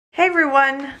Hey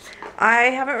everyone! I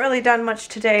haven't really done much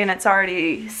today and it's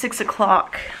already 6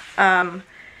 o'clock. Oh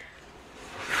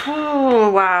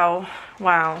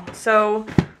wow. So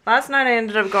last night I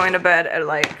ended up going to bed at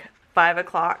like 5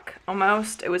 o'clock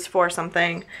almost. It was 4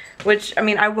 something, which, I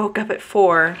mean, I woke up at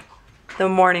 4 the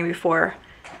morning before.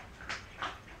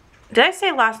 Did I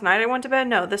say last night I went to bed?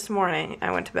 No, this morning I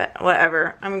went to bed.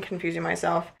 Whatever, I'm confusing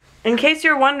myself. In case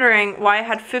you're wondering why I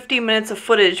had 50 minutes of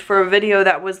footage for a video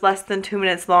that was less than 2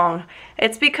 minutes long,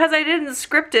 it's because I didn't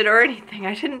script it or anything.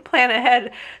 I didn't plan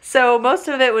ahead. So most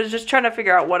of it was just trying to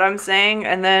figure out what I'm saying,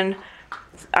 and then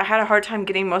I had a hard time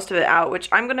getting most of it out, which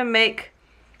I'm gonna make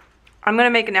an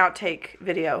outtake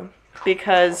video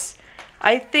because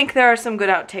I think there are some good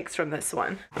outtakes from this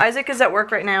one. Isaac is at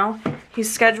work right now.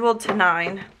 He's scheduled to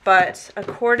 9, but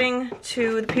according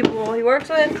to the people he works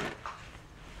with,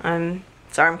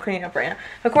 sorry, I'm cleaning up right now.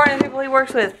 According to the people he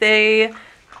works with, they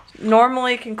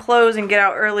normally can close and get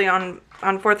out early on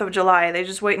 4th of July. They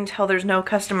just wait until there's no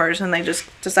customers and they just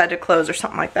decide to close or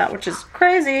something like that, which is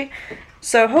crazy.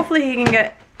 So hopefully he can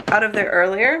get out of there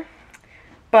earlier.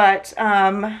 But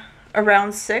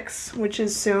around 6, which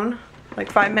is soon, like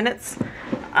 5 minutes,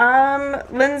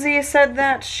 Lindsay said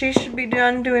that she should be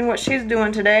done doing what she's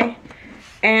doing today.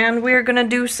 And we're gonna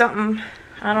do something,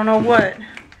 I don't know what.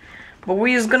 But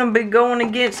we's gonna be going to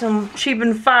get some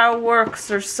cheaping fireworks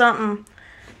or something.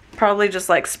 Probably just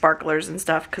like sparklers and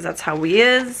stuff, because that's how we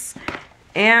is.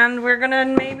 And we're gonna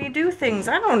maybe do things.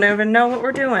 I don't even know what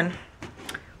we're doing.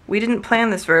 We didn't plan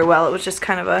this very well. It was just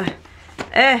kind of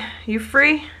a, you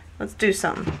free? Let's do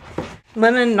something.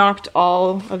 Lemon knocked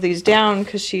all of these down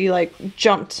because she like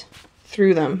jumped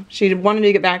through them. She wanted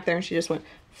to get back there and she just went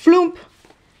floomp.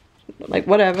 Like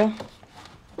whatever.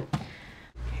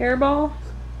 Hairball.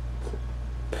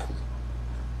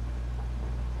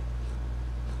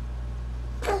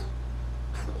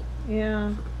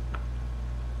 Yeah.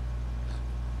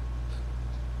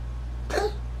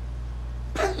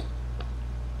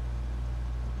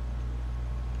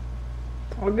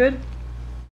 All good?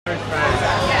 It's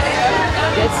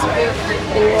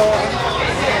cool.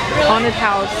 Haunted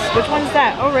house. Which one's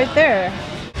that? Oh, right there.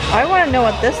 I want to know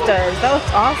what this does. That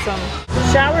looks awesome.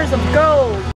 Showers of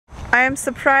gold. I am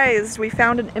surprised we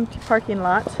found an empty parking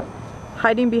lot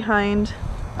hiding behind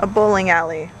a bowling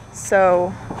alley.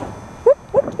 So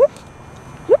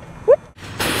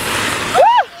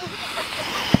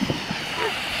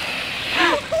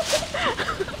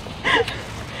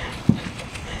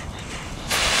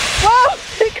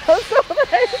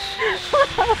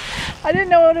I didn't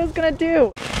know what it was gonna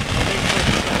do.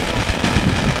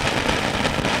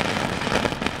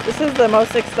 This is the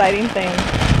most exciting thing.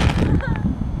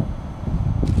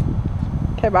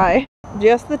 Okay, bye.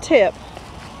 Just the tip.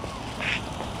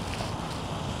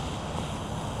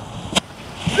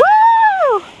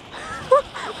 Woo!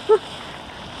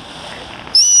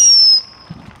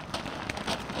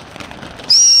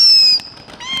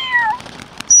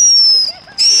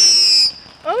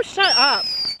 Oh, shut up.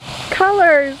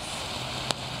 Colors.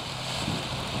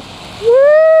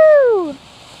 Woo!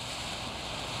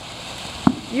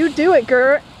 You do it,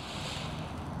 Gert.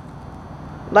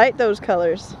 Light those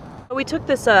colors. We took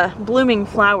this blooming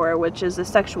flower, which is a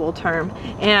sexual term,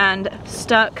 and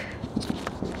stuck,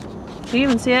 can you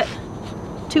even see it?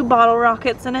 2 bottle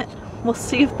rockets in it. We'll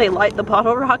see if they light the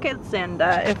bottle rockets, and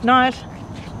if not,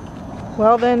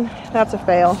 well then, that's a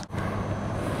fail.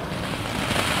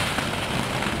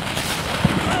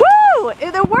 Woo!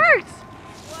 It worked!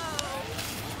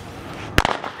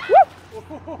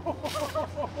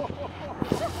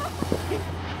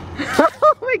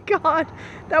 Oh my god,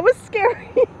 that was scary.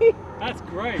 That's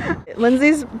great.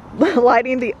 Lindsay's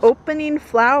lighting the opening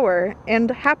flower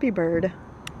and Happy Bird.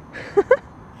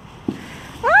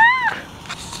 Ah!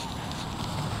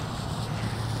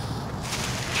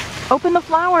 Open the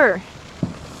flower.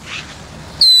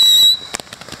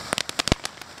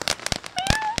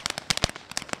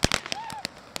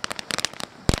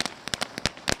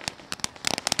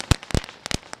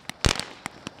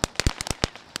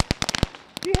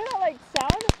 Do you hear that like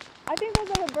sound? I think those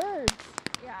are the birds.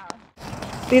 Yeah.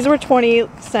 These were 20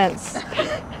 cents.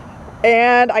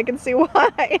 And I can see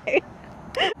why.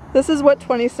 This is what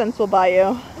 20 cents will buy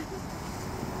you.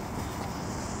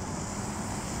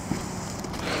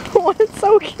 Oh, it's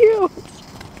so cute.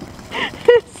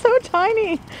 It's so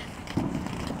tiny.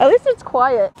 At least it's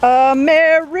quiet.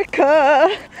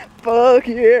 America, fuck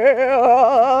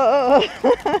yeah.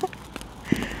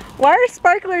 Why are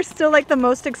sparklers still like the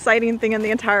most exciting thing in the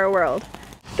entire world?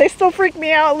 They still freak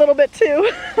me out a little bit too.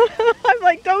 I'm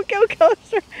like, don't go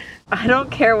closer. I don't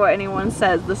care what anyone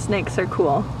says, the snakes are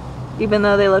cool. Even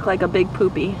though they look like a big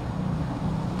poopy.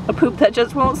 A poop that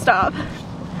just won't stop.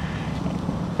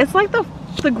 It's like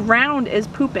the ground is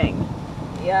pooping.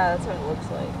 Yeah, that's what it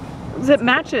looks like. 'Cause it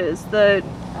matches the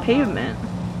pavement.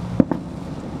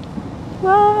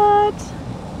 What?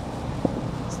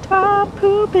 Stop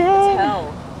pooping. It's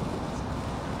hell.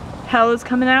 Hell is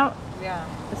coming out? Yeah.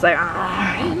 It's like,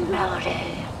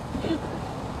 Melody,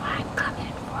 I'm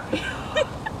coming for you.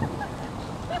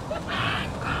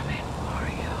 I'm coming for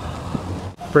you.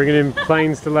 Bringing in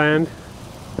planes to land.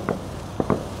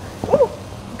 Ooh,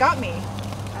 got me.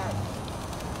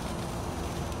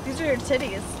 These are your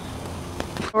titties.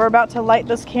 We're about to light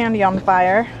this candy on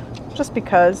fire, just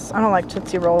because I don't like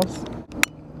Tootsie Rolls.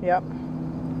 Yep.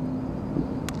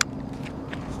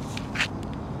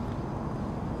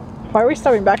 Why are we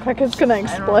stepping back like it's gonna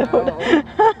explode?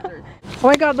 Oh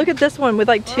my god, look at this one with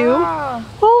like two. Ah.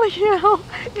 Holy hell.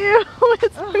 Ew,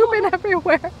 it's pooping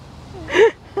everywhere.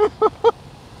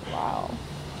 Wow.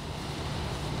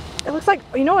 It looks like,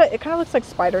 you know what? It kind of looks like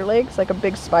spider legs, like a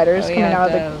big spider is coming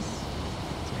out of the...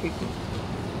 It's creepy.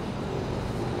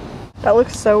 That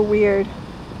looks so weird.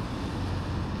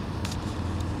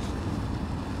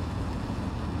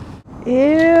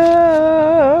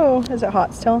 Ew. Is it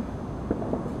hot still?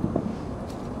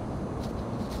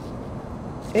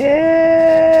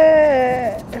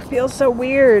 It feels so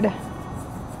weird.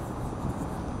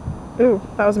 Ooh,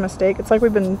 that was a mistake. It's like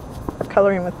we've been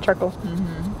coloring with charcoal.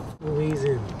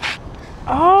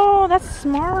 Oh, that's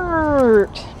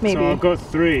smart. Maybe. So I've got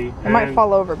 3. It might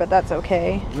fall over, but that's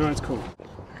okay. No, it's cool.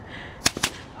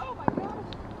 Oh my god.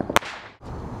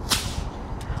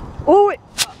 Oh, it...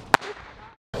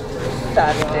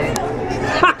 That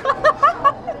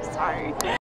Sorry.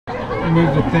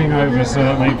 Move the thing over so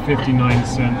that made 59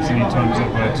 cents and he times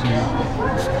that by 2.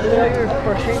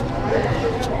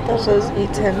 That says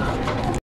eaten.